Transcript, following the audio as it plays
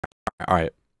All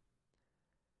right.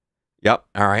 Yep.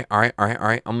 All right. All right. All right. All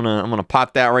right. I'm gonna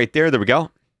pop that right there. There we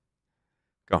go.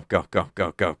 Go. Go. Go.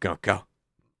 Go. Go. Go. Go.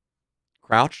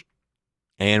 Crouch.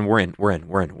 And we're in. We're in.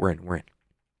 We're in. We're in. We're in.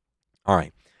 All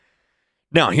right.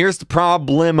 Now here's the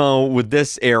problemo with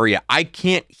this area. I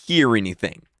can't hear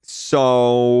anything.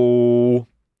 So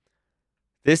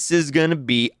this is gonna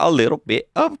be a little bit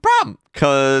of a problem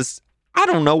because I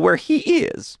don't know where he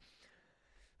is.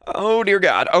 Oh, dear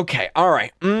God. Okay. All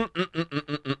right.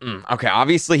 Okay.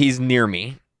 Obviously, he's near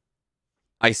me.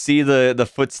 I see the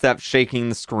footsteps shaking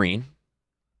the screen.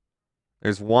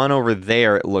 There's one over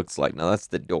there, it looks like. No, that's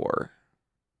the door.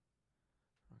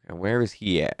 Okay. Where is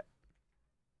he at?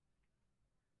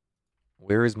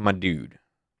 Where is my dude?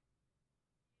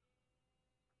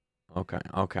 Okay.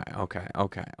 Okay. Okay.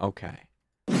 Okay. Okay.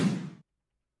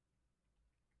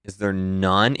 Is there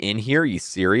none in here? Are you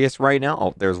serious right now?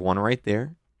 Oh, there's one right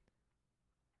there.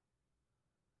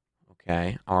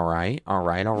 Okay. All right. All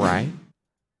right. All right.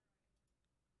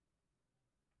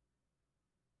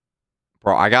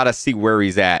 Bro, I gotta see where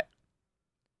he's at.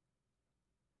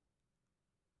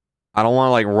 I don't want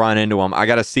to, like, run into him. I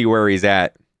gotta see where he's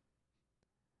at.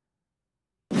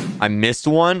 I missed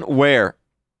one? Where?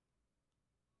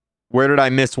 Where did I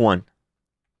miss one?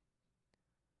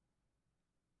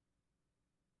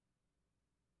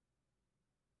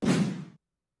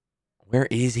 Where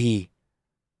is he?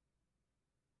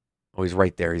 Oh, he's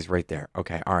right there. He's right there.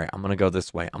 Okay. All right. I'm going to go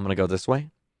this way. I'm going to go this way.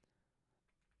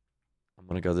 I'm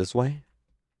going to go this way.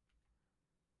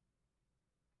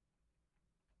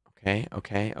 Okay.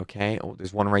 Okay. Okay. Oh,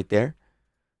 there's one right there.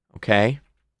 Okay.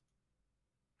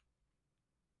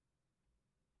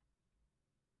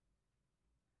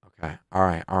 Okay. All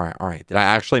right. All right. All right. Did I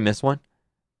actually miss one?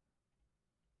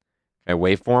 Okay.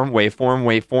 Waveform. Waveform.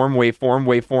 Waveform. Waveform.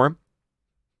 Waveform.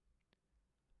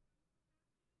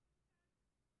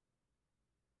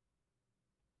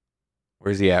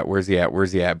 Where's he at? Where's he at?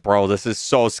 Where's he at? Bro, this is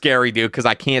so scary, dude, because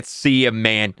I can't see him,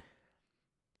 man.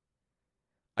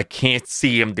 I can't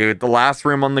see him, dude. The last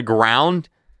room on the ground.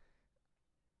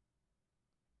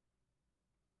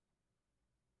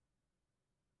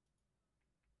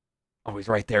 Oh, he's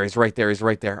right there. He's right there. He's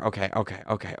right there. Okay. Okay.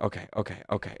 Okay. Okay. Okay.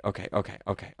 Okay. Okay. Okay.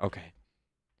 Okay. Okay.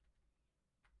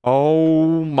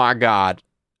 Oh my God.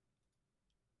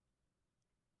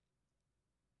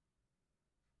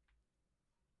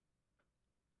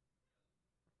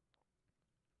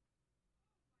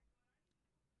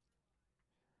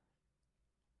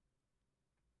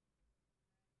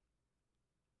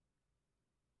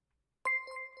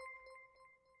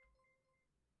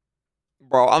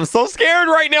 Bro, I'm so scared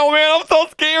right now, man. I'm so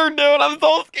scared, dude. I'm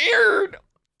so scared.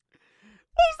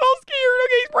 I'm so scared.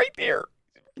 Okay, he's right there.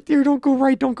 Right there. Don't go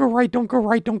right. Don't go right. Don't go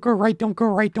right. Don't go right. Don't go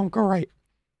right. Don't go right.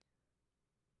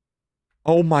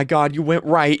 Oh my God, you went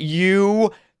right.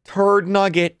 You turd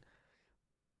nugget.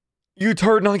 You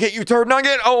turd nugget. You turd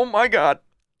nugget. Oh my God.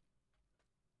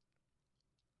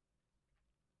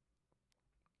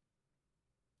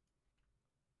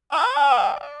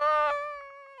 Ah.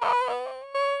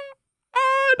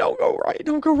 Ah, don't go right.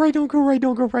 Don't go right. Don't go right.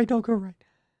 Don't go right. Don't go right.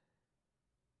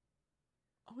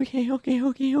 Okay, okay,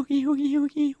 okay, okay, okay,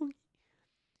 okay, okay.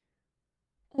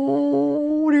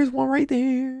 Oh, there's one right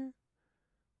there.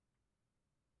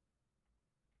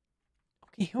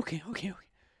 Okay, okay, okay, okay.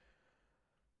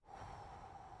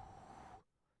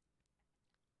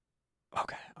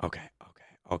 Okay, okay, okay,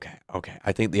 okay, okay.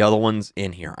 I think the other one's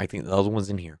in here. I think the other one's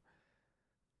in here.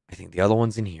 I think the other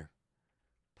one's in here.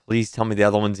 Please tell me the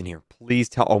other one's in here. Please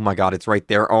tell. Oh my God, it's right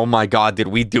there. Oh my God, did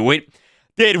we do it?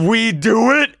 Did we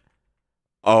do it?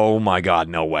 Oh my God,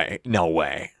 no way. No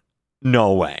way.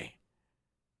 No way.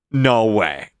 No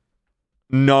way.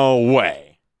 No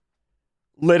way.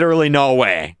 Literally no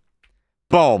way.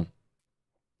 Boom.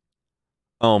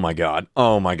 Oh my God.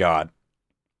 Oh my God.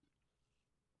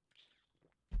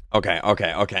 Okay,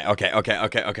 okay, okay, okay, okay,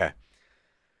 okay, okay.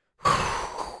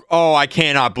 Oh, I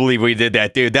cannot believe we did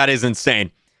that, dude. That is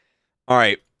insane. All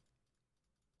right.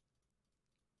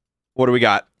 What do we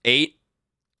got? 8,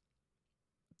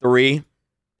 3,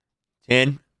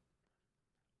 10,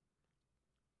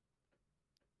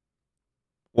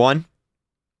 1,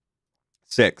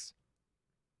 6.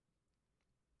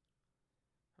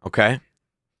 Okay.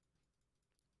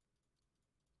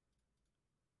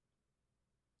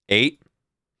 8,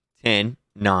 10,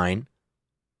 9,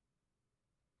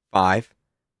 5,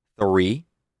 3.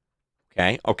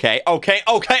 Okay, okay, okay,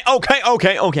 okay, okay,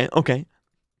 okay, okay, okay.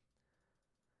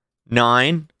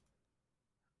 9,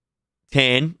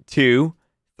 10, 2,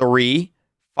 3,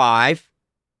 5.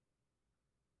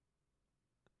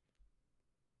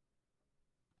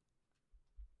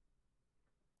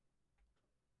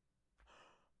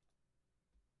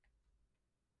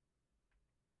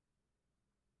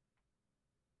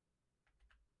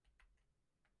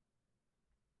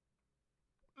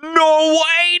 No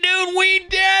way, dude. We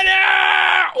did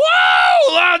it.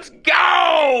 Woo! Let's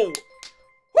go.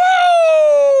 Woo!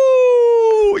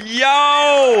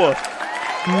 Yo!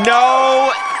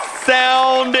 No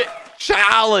sound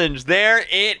challenge. There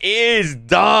it is.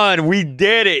 Done. We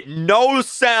did it. No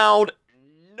sound.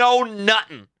 No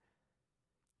nothing.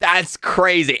 That's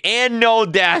crazy. And no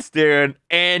deaths, dude.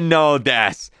 And no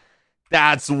deaths.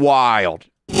 That's wild.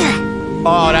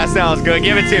 Oh, that sounds good.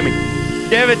 Give it to me.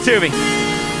 Give it to me.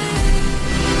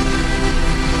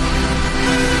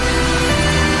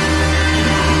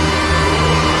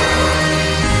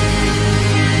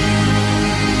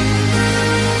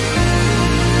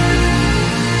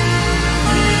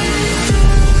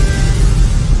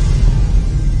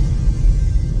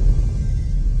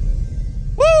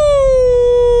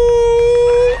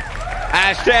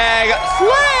 Hashtag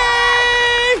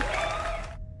slay!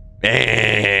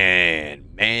 Man.